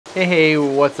Hey,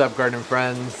 what's up, garden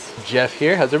friends? Jeff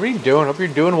here. How's everybody doing? Hope you're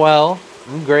doing well.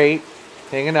 I'm great.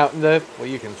 Hanging out in the, well,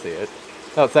 you can see it,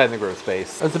 outside in the grow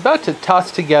space. I was about to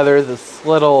toss together this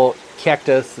little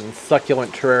cactus and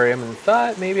succulent terrarium and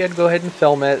thought maybe I'd go ahead and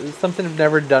film it. It's something I've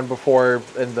never done before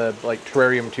in the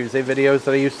Terrarium Tuesday videos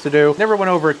that I used to do. Never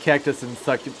went over cactus and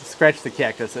scratch the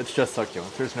cactus. It's just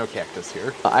succulent. There's no cactus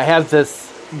here. I have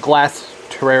this glass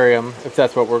terrarium, if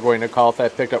that's what we're going to call it, that I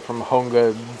picked up from Home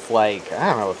Goods like, I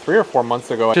don't know, 3 or 4 months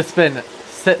ago. Just been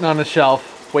sitting on a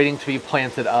shelf waiting to be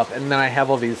planted up, and then I have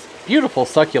all these beautiful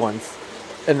succulents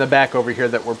in the back over here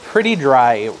that were pretty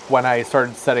dry when I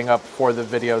started setting up for the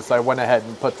video, so I went ahead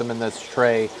and put them in this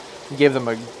tray, gave them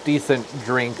a decent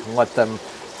drink and let them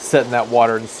sit in that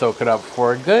water and soak it up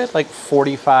for a good like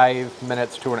 45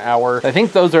 minutes to an hour. I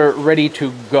think those are ready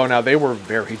to go now. They were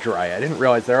very dry. I didn't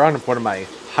realize they're on one of my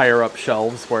higher up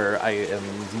shelves where I am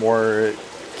more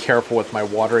careful with my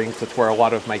watering. It's where a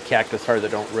lot of my cactus are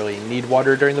that don't really need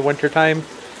water during the winter time.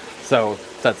 So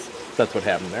that's what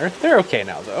happened there. They're okay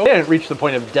now though. They didn't reach the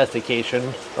point of desiccation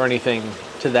or anything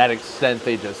to that extent.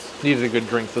 They just needed a good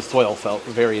drink. The soil felt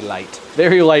very light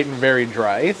and very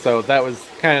dry. So that was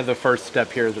kind of the first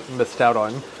step here that I missed out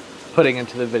on putting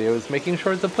into the video, is making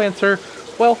sure the plants are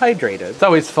well hydrated. It's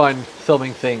always fun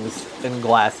filming things in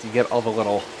glass. You get all the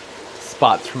little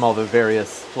spots from all the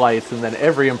various lights, and then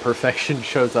every imperfection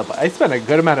shows up. I spent a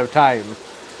good amount of time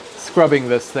scrubbing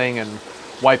this thing and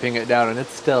wiping it down, and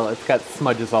it's got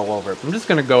smudges all over it. I'm just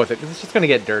gonna go with it because it's just gonna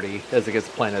get dirty as it gets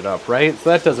planted up, right?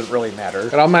 So that doesn't really matter.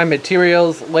 Got all my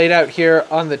materials laid out here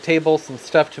on the table, some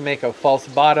stuff to make a false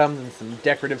bottom and some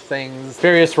decorative things,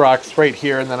 various rocks right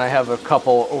here, and then I have a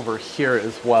couple over here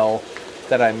as well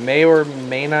that I may or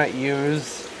may not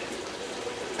use.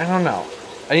 I don't know.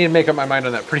 I need to make up my mind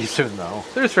on that pretty soon though.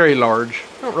 They're just very large.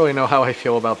 I don't really know how I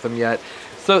feel about them yet.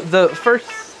 So the first,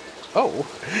 oh,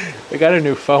 I got a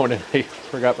new phone and I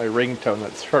forgot my ringtone.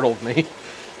 That startled me.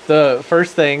 The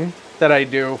first thing that I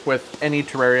do with any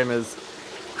terrarium is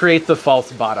create the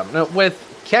false bottom. Now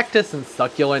with cactus and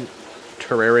succulent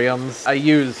terrariums, I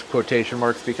use quotation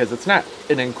marks because it's not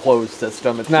an enclosed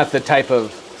system. It's not the type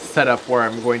of setup where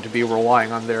I'm going to be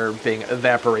relying on there being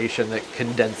evaporation that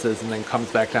condenses and then comes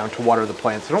back down to water the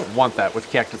plants. I don't want that with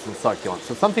cactus and succulents.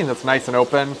 So something that's nice and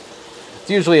open, it's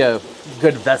usually a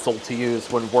good vessel to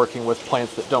use when working with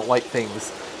plants that don't like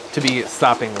things to be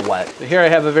sopping wet. So here I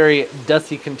have a very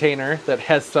dusty container that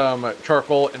has some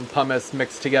charcoal and pumice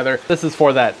mixed together. This is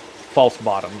for that false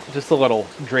bottom, just a little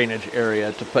drainage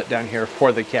area to put down here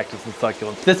for the cactus and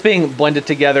succulents. This being blended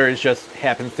together is just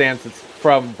happenstance. It's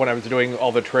from when I was doing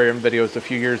all the terrarium videos a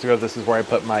few years ago. This is where I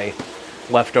put my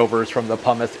leftovers from the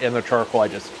pumice and the charcoal. I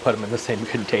just put them in the same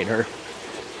container.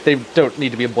 They don't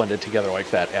need to be blended together like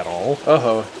that at all.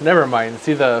 Oh, never mind.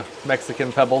 See the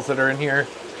Mexican pebbles that are in here?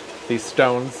 These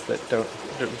stones that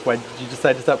why did you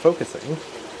decide to stop focusing?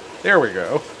 There we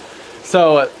go.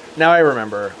 So now I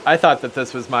remember. I thought that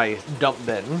this was my dump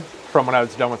bin from when I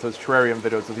was done with those terrarium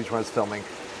videos with each one I was filming.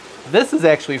 This is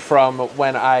actually from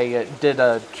when I did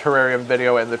a terrarium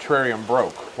video and the terrarium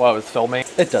broke while I was filming.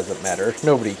 It doesn't matter.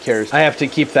 Nobody cares. I have to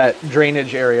keep that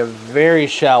drainage area very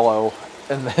shallow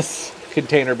in this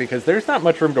container because there's not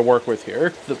much room to work with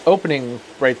here. The opening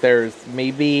right there is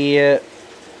maybe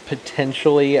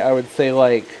potentially, I would say,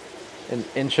 like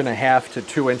 1.5 to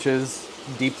 2 inches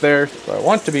deep there. So I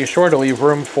want to be sure to leave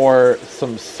room for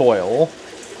some soil.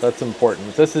 That's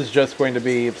important. This is just going to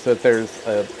be so that there's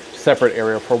a separate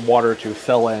area for water to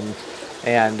fill in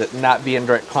and not be in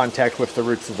direct contact with the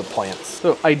roots of the plants.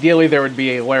 So ideally there would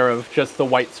be a layer of just the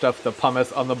white stuff, the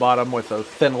pumice on the bottom, with a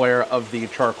thin layer of the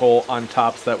charcoal on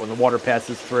top, so that when the water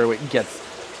passes through it gets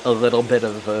a little bit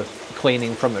of a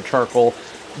cleaning from the charcoal.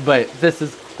 But this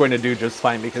is going to do just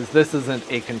fine because this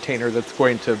isn't a container that's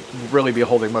going to really be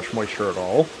holding much moisture at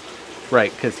all.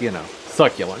 Right, because, you know,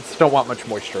 succulents don't want much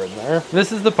moisture in there.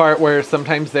 This is the part where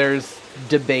sometimes there's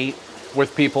debate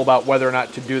with people about whether or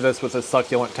not to do this with a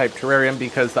succulent type terrarium,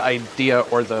 because the idea,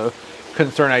 or the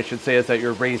concern I should say, is that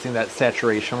you're raising that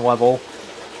saturation level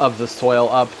of the soil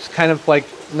up. It's kind of like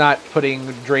not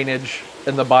putting drainage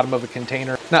in the bottom of a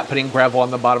container, not putting gravel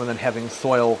on the bottom and then having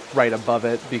soil right above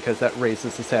it, because that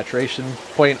raises the saturation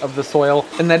point of the soil.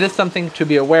 And that is something to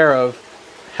be aware of.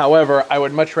 However, I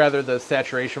would much rather the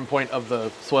saturation point of the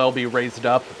soil be raised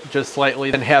up just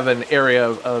slightly than have an area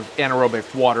of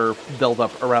anaerobic water build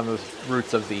up around the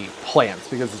roots of the plants,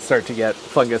 because it starts to get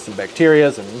fungus and bacteria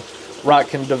and rot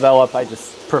can develop. I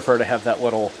just prefer to have that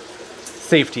little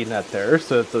safety net there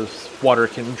so that the water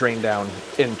can drain down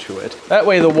into it. That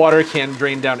way the water can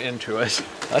drain down into it.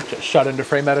 I just shot into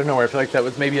frame out of nowhere. I feel like that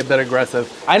was maybe a bit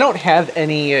aggressive. I don't have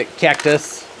any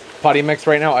cactus potting mix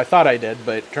right now. I thought I did,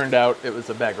 but it turned out it was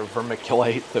a bag of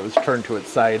vermiculite that was turned to its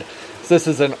side. So this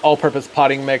is an all-purpose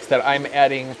potting mix that I'm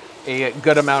adding a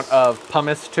good amount of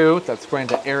pumice to. That's going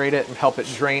to aerate it and help it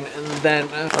drain. And then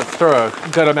let's throw a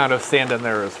good amount of sand in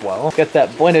there as well. Get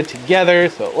that blended together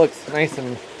so it looks nice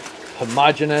and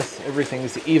homogeneous.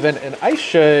 Everything's even. And I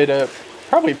should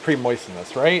probably pre-moisten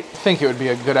this, right? I think it would be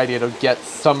a good idea to get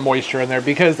some moisture in there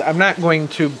because I'm not going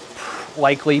to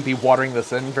likely be watering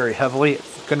this in very heavily.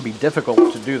 It's going to be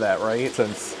difficult to do that, right?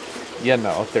 Since, you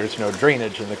know, there's no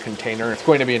drainage in the container. It's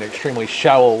going to be an extremely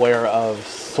shallow layer of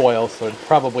soil, so it'd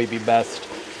probably be best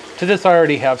to just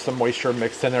already have some moisture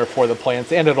mixed in there for the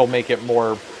plants, and it'll make it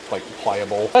more like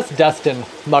pliable. Less dust and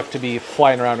muck to be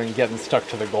flying around and getting stuck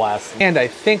to the glass. And I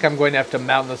think I'm going to have to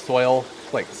mound the soil,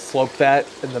 like slope that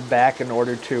in the back in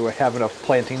order to have enough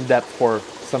planting depth for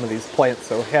some of these plants.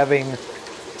 So having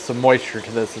some moisture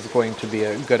to this is going to be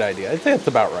a good idea. I think that's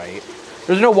about right.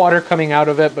 There's no water coming out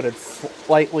of it, but it's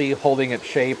slightly holding its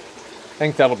shape. I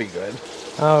think that'll be good.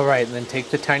 All right, and then take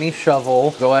the tiny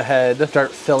shovel, go ahead,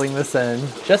 start filling this in.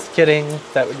 Just kidding,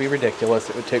 that would be ridiculous.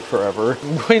 It would take forever.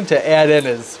 I'm going to add in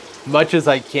as much as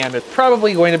I can. It's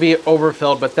probably going to be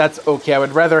overfilled, but that's okay. I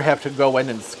would rather have to go in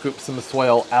and scoop some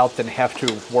soil out than have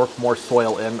to work more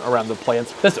soil in around the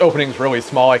plants. This opening's really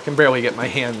small. I can barely get my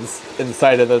hands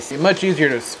inside of this. It's much easier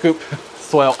to scoop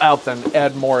soil out than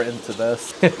add more into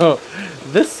this.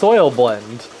 This soil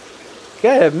blend,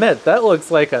 gotta admit, that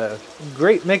looks like a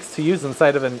great mix to use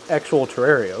inside of an actual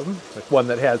terrarium, like one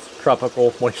that has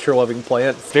tropical moisture-loving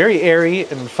plants. Very airy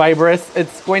and fibrous.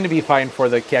 It's going to be fine for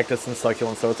the cactus and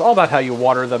succulents, so it's all about how you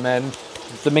water them in.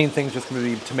 The main thing is just going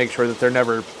to be to make sure that they're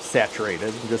never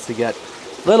saturated, just to get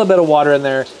a little bit of water in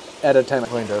there at a time. I'm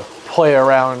going to play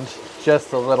around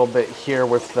just a little bit here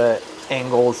with the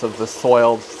angles of the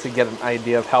soil to get an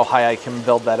idea of how high I can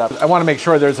build that up. I want to make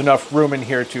sure there's enough room in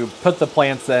here to put the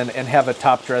plants in and have a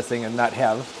top dressing and not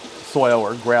have soil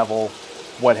or gravel,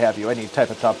 what have you, any type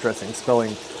of top dressing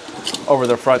spilling over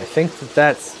the front. I think that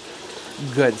that's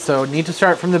good. So need to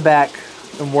start from the back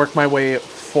and work my way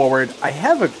forward. I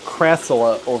have a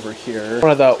crassula over here,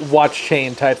 one of the watch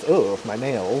chain types. Oh, my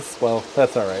nails. Well,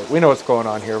 that's all right. We know what's going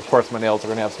on here. Of course, my nails are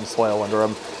going to have some soil under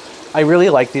them. I really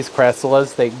like these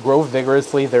crassulas. They grow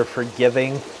vigorously, they're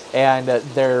forgiving, and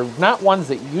they're not ones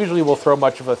that usually will throw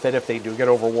much of a fit if they do get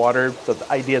overwatered. So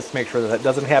the idea is to make sure that that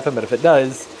doesn't happen, but if it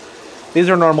does, these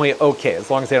are normally okay, as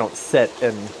long as they don't sit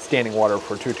in standing water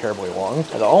for too terribly long.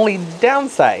 The only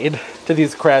downside to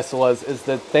these crassulas is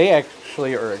that they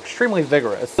actually are extremely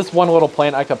vigorous. This one little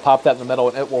plant, I could pop that in the middle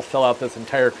and it will fill out this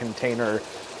entire container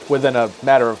within a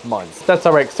matter of months. That's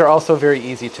all right, because they're also very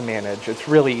easy to manage. It's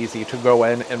really easy to go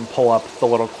in and pull up the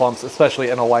little clumps, especially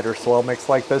in a lighter soil mix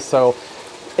like this. So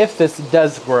if this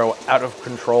does grow out of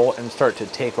control and start to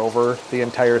take over the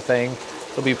entire thing,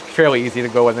 it'll be fairly easy to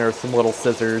go in there with some little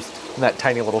scissors and that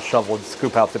tiny little shovel and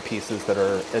scoop out the pieces that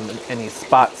are in any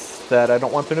spots that I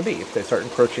don't want them to be if they start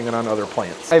encroaching in on other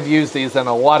plants. I've used these in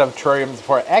a lot of terrariums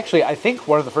before. Actually, I think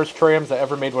one of the first terrariums I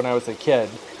ever made when I was a kid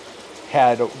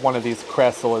had one of these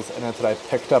crassulas in it that I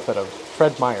picked up at a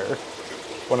Fred Meyer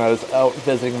when I was out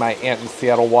visiting my aunt in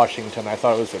Seattle, Washington. I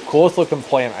thought it was the coolest looking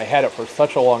plant. I had it for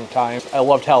such a long time. I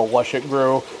loved how lush it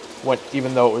grew,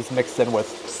 even though it was mixed in with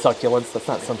succulents. That's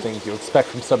not something you expect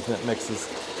from something that mixes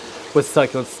with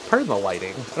succulents. Pardon the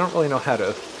lighting. I don't really know how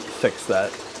to fix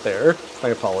that there. My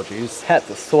apologies. Pat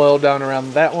the soil down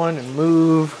around that one and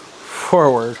move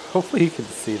forward. Hopefully you can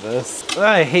see this.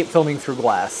 I hate filming through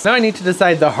glass. Now I need to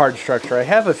decide the hard structure. I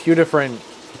have a few different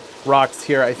rocks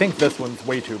here. I think this one's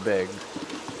way too big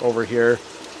over here.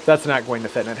 That's not going to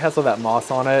fit, and it has all that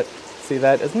moss on it. See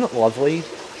that? Isn't it lovely?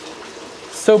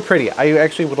 So pretty. I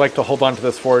actually would like to hold on to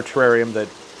this for a terrarium that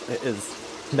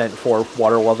is meant for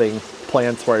water-loving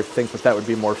plants, where I think that would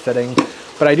be more fitting.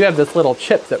 But I do have this little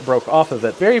chip that broke off of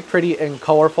it. Very pretty and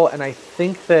colorful, and I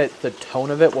think that the tone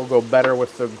of it will go better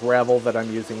with the gravel that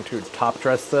I'm using to top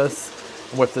dress this.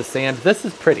 With the sand, this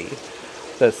is pretty.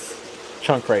 This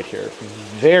chunk right here.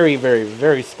 Very, very,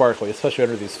 very sparkly, especially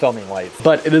under these filming lights.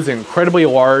 But it is incredibly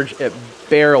large. It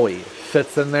barely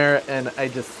fits in there, and I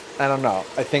don't know.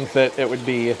 I think that it would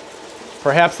be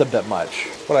perhaps a bit much.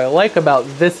 What I like about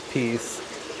this piece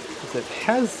is it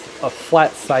has a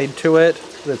flat side to it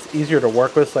that's easier to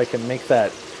work with, so I can make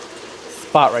that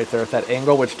spot right there at that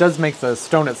angle, which does make the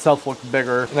stone itself look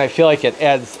bigger, and I feel like it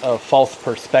adds a false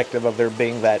perspective of there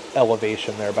being that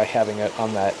elevation there by having it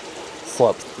on that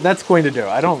slope. That's going to do.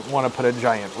 I don't want to put a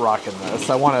giant rock in this.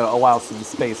 I want to allow some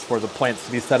space for the plants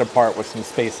to be set apart with some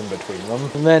space in between them.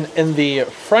 And then in the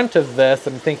front of this,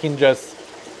 I'm thinking just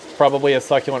Probably a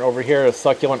succulent over here, a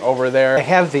succulent over there. I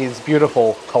have these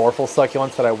beautiful, colorful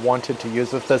succulents that I wanted to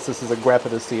use with this. This is a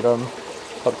Grapedocetum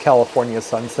called California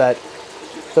Sunset.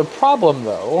 The problem,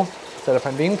 though, is that if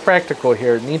I'm being practical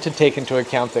here, need to take into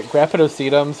account that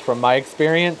Grapedocetums, from my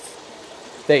experience,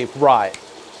 they rot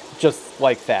just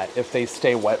like that if they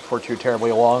stay wet for too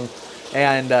terribly long.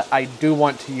 And I do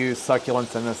want to use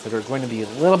succulents in this that are going to be a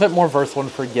little bit more versatile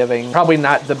and forgiving. Probably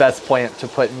not the best plant to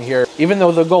put in here. Even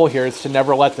though the goal here is to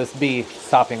never let this be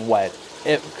sopping wet,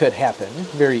 it could happen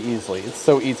very easily. It's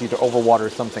so easy to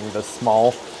overwater something this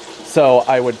small. So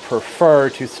I would prefer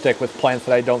to stick with plants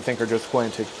that I don't think are just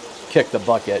going to kick the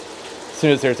bucket as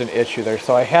soon as there's an issue there.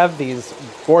 So I have these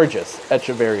gorgeous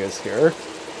Echeverias here.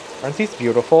 Aren't these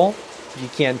beautiful? You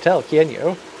can't tell, can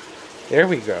you? There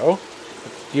we go.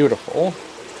 Beautiful.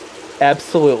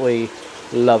 Absolutely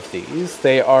love these.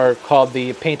 They are called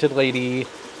the Painted Lady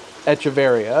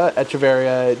Echeveria,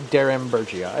 Echeveria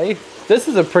Darimbergii. This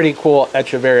is a pretty cool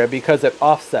Echeveria because it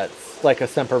offsets like a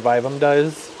Sempervivum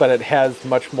does, but it has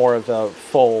much more of a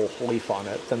full leaf on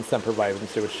it than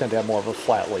Sempervivums do, which tend to have more of a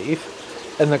flat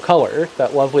leaf. And the color,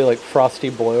 that lovely like frosty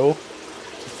blue,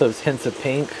 just those hints of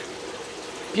pink.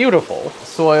 Beautiful.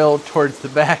 Soil towards the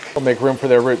back will make room for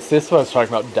their roots. This is what I was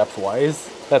talking about depth-wise.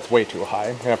 That's way too high.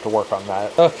 I'm gonna have to work on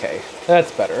that. Okay,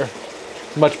 that's better.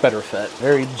 Much better fit.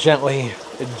 Very gently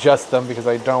adjust them because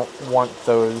I don't want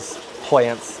those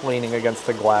plants leaning against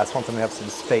the glass. I want them to have some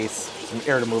space, some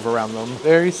air to move around them.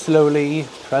 Very slowly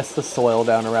press the soil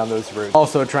down around those roots.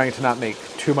 Also trying to not make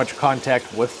too much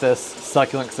contact with this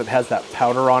succulent because it has that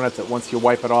powder on it that once you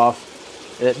wipe it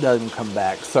off, it doesn't come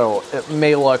back. So it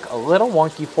may look a little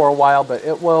wonky for a while, but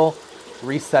it will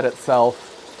reset itself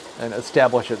and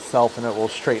establish itself, and it will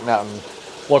straighten out and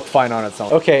look fine on its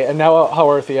own. Okay, and now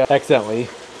Howarthia accidentally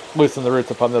loosened the roots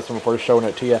upon this one before showing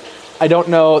it to you. I don't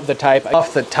know the type.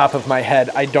 Off the top of my head,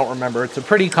 I don't remember. It's a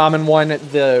pretty common one.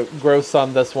 The growths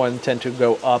on this one tend to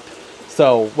go up,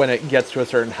 so when it gets to a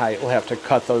certain height, we'll have to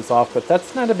cut those off, but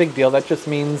that's not a big deal. That just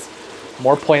means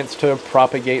more plants to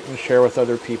propagate and share with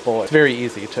other people. It's very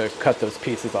easy to cut those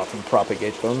pieces off and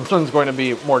propagate them. This one's going to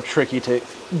be more tricky to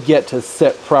get to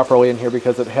sit properly in here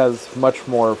because it has much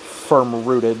more firm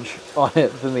rootage on it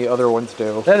than the other ones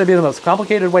do. That'd be the most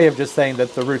complicated way of just saying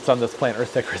that the roots on this plant are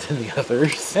thicker than the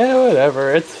others.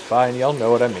 Whatever, it's fine, y'all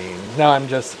know what I mean. Now I'm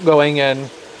just going in,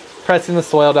 pressing the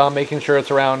soil down, making sure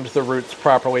it's around the roots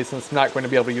properly, since it's not going to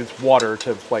be able to use water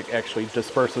to like actually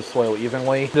disperse the soil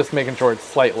evenly. Just making sure it's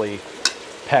slightly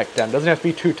packed down. Doesn't have to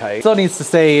be too tight. Still needs to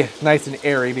stay nice and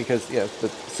airy because, yeah, the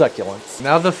succulents.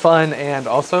 Now the fun and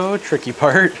also tricky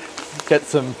part. Get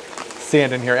some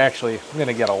sand in here. Actually, I'm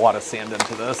gonna get a lot of sand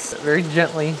into this. Very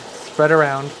gently spread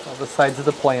around all the sides of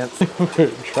the plants.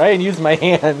 Try and use my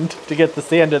hand to get the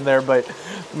sand in there, but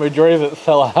the majority of it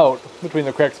fell out between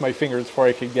the cracks of my fingers before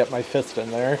I could get my fist in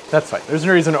there. That's fine. There's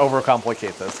no reason to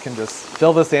overcomplicate this. Can just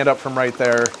fill the sand up from right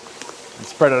there and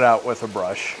spread it out with a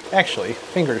brush. Actually,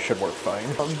 fingers should work fine.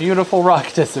 A beautiful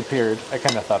rock disappeared. I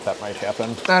kind of thought that might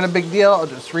happen. Not a big deal. I'll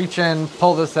just reach in,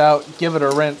 pull this out, give it a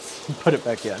rinse, and put it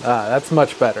back in. That's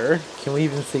much better. Can we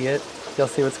even see it? You'll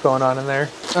see what's going on in there.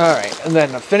 All right, and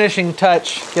then a finishing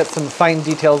touch, get some fine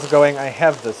details going. I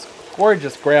have this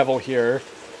gorgeous gravel here.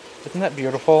 Isn't that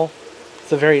beautiful?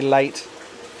 It's a very light,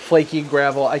 flaky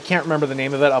gravel. I can't remember the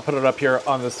name of it. I'll put it up here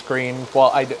on the screen.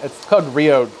 Well, it's called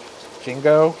Rio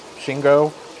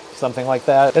Shingo, something like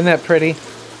that. Isn't that pretty?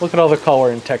 Look at all the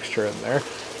color and texture in there.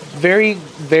 Very,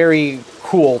 very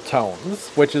cool tones,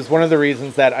 which is one of the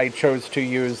reasons that I chose to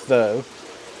use the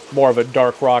more of a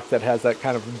dark rock that has that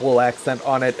kind of blue accent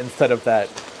on it instead of that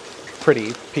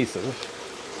pretty piece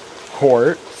of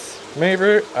quartz,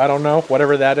 maybe? I don't know,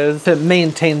 whatever that is. To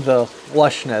maintain the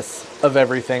lushness of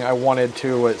everything, I wanted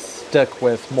to stick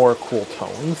with more cool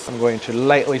tones. I'm going to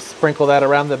lightly sprinkle that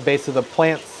around the base of the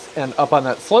plants and up on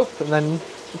that slope, and then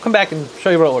we'll come back and show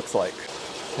you what it looks like.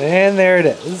 And there it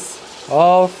is,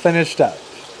 all finished up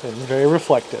and very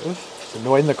reflective. It's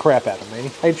annoying the crap out of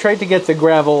me. I tried to get the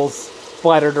gravels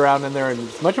splattered around in there in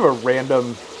as much of a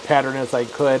random pattern as I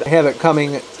could. I have it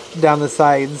coming down the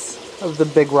sides of the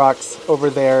big rocks over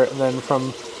there, and then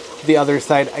from the other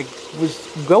side I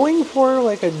was going for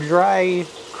like a dry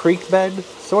creek bed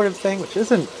sort of thing, which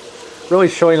isn't really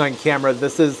showing on camera.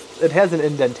 It has an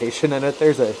indentation in it.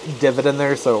 There's a divot in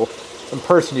there, so in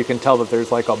person you can tell that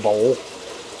there's like a bowl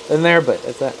in there, but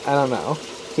I don't know.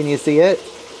 Can you see it?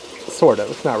 Sort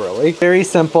of, not really. Very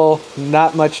simple,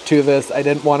 not much to this. I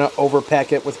didn't want to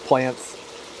overpack it with plants,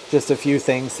 just a few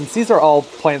things. Since these are all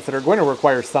plants that are going to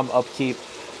require some upkeep,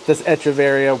 this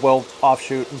Echeveria will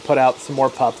offshoot and put out some more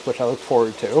pups, which I look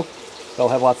forward to. They'll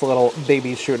have lots of little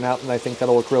babies shooting out, and I think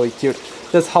that'll look really cute.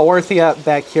 This Haworthia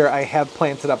back here, I have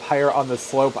planted up higher on the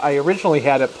slope. I originally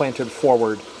had it planted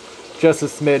forward just a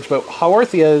smidge, but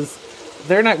Haworthias,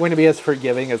 they're not going to be as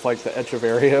forgiving as like the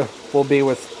Echeveria will be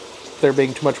with there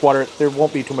being too much water. There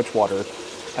won't be too much water.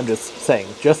 I'm just saying,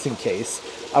 just in case.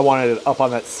 I wanted it up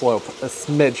on that slope a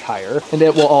smidge higher. And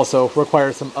it will also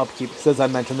require some upkeep, because as I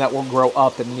mentioned, that will grow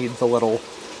up and need the little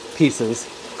pieces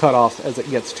cut off as it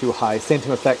gets too high. Same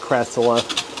thing with that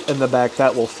crassula in the back.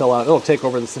 That will fill out. It'll take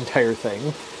over this entire thing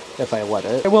if I let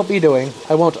it.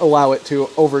 I won't allow it to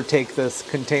overtake this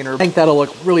container. I think that'll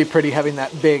look really pretty, having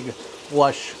that big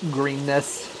lush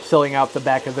greenness filling out the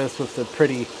back of this with the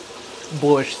pretty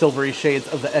bluish silvery shades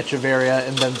of the Echeveria,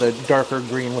 and then the darker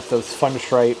green with those fun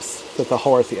stripes that the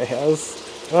Haworthia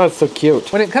has. Oh, it's so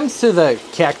cute. When it comes to the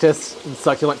cactus and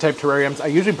succulent type terrariums, I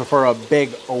usually prefer a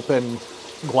big open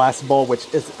glass bowl,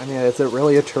 which is, I mean, is it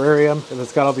really a terrarium if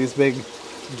it's got all these big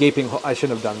gaping holes? I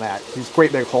shouldn't have done that. These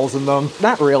great big holes in them.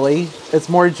 Not really. It's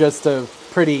more just a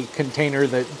pretty container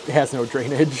that has no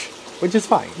drainage, which is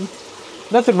fine.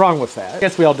 Nothing wrong with that. I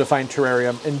guess we all define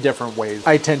terrarium in different ways.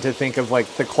 I tend to think of like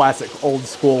the classic old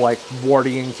school like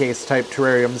Wardian case type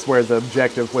terrariums where the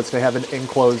objective was to have an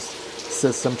enclosed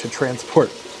system to transport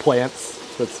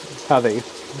plants. That's how they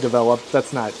developed.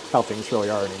 That's not how things really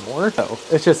are anymore. So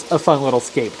it's just a fun little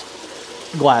scaped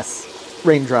glass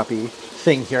raindroppy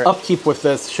thing here. Upkeep with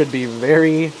this should be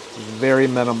very, very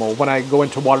minimal. When I go in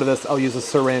to water this, I'll use a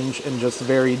syringe and just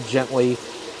very gently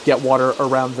get water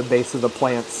around the base of the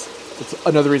plants. It's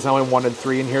another reason I only wanted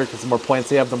 3 in here, because the more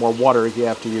plants you have, the more water you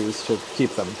have to use to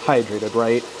keep them hydrated,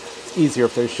 right? It's easier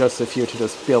if there's just a few to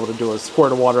just be able to do a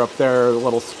squirt of water up there, a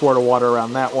little squirt of water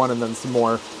around that one, and then some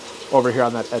more over here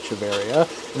on that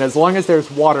Echeveria. And as long as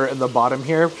there's water in the bottom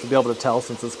here, you should be able to tell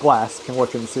since it's glass, can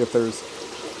look and see if there's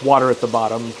water at the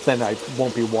bottom, then I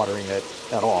won't be watering it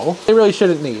at all. They really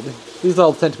shouldn't need. These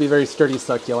all tend to be very sturdy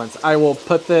succulents. I will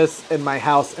put this in my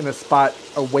house in a spot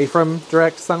away from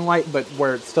direct sunlight, but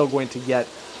where it's still going to get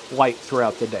light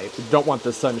throughout the day. We don't want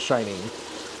the sun shining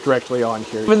directly on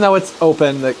here. Even though it's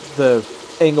open, the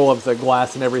angle of the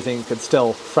glass and everything could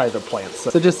still fry the plants.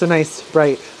 So just a nice,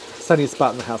 bright, sunny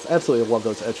spot in the house. Absolutely love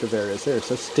those Echeverias. They're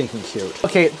so stinking cute.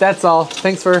 Okay, that's all.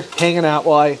 Thanks for hanging out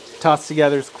while I toss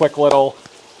together this quick little,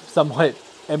 somewhat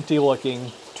empty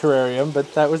looking terrarium,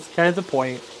 but that was kind of the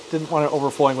point. Didn't want it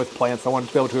overflowing with plants. I wanted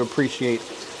to be able to appreciate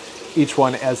each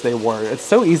one as they were. It's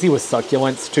so easy with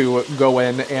succulents to go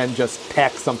in and just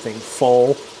pack something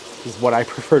full, is what I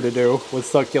prefer to do with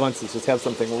succulents, is just have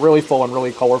something really full and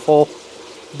really colorful.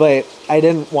 But I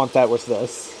didn't want that with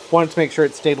this. Wanted to make sure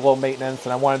it stayed low maintenance,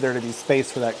 and I wanted there to be space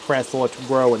for that crassula to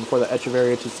grow and for the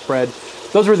Echeveria to spread.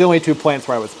 Those were the only 2 plants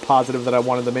where I was positive that I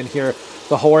wanted them in here.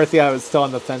 The Haworthia I was still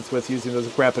on the fence with using those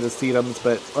Grapidocetums,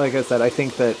 but like I said, I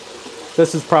think that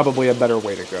this is probably a better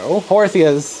way to go.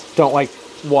 Haworthias don't like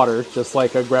water, just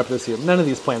like a Grapidocetum. None of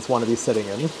these plants want to be sitting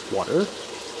in water,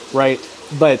 right?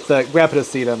 But the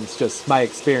Grapidocetums, just my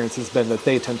experience has been that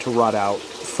they tend to rot out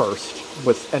first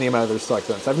with any of my other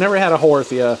succulents. I've never had a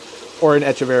Haworthia or an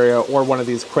Echeveria or one of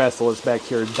these crassulas back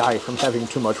here die from having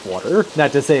too much water.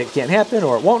 Not to say it can't happen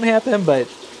or it won't happen, but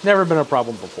never been a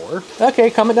problem before. Okay,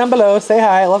 comment down below, say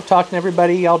hi. I love talking to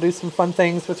everybody. Y'all do some fun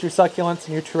things with your succulents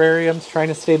and your terrariums, trying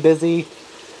to stay busy,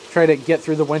 try to get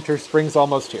through the winter. Spring's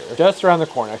almost here. Just around the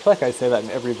corner. I feel like I say that in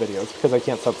every video. It's because I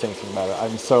can't stop thinking about it.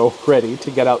 I'm so ready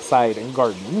to get outside and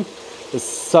garden. It's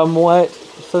somewhat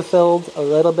fulfilled a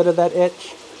little bit of that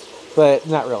itch, but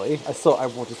not really. I just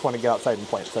want to get outside and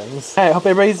plant things. I hope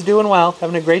everybody's doing well,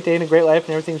 having a great day and a great life,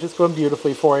 and everything's just going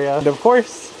beautifully for you. And of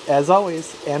course, as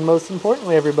always, and most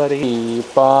importantly, everybody,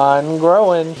 keep on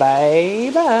growing.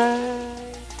 Bye-bye.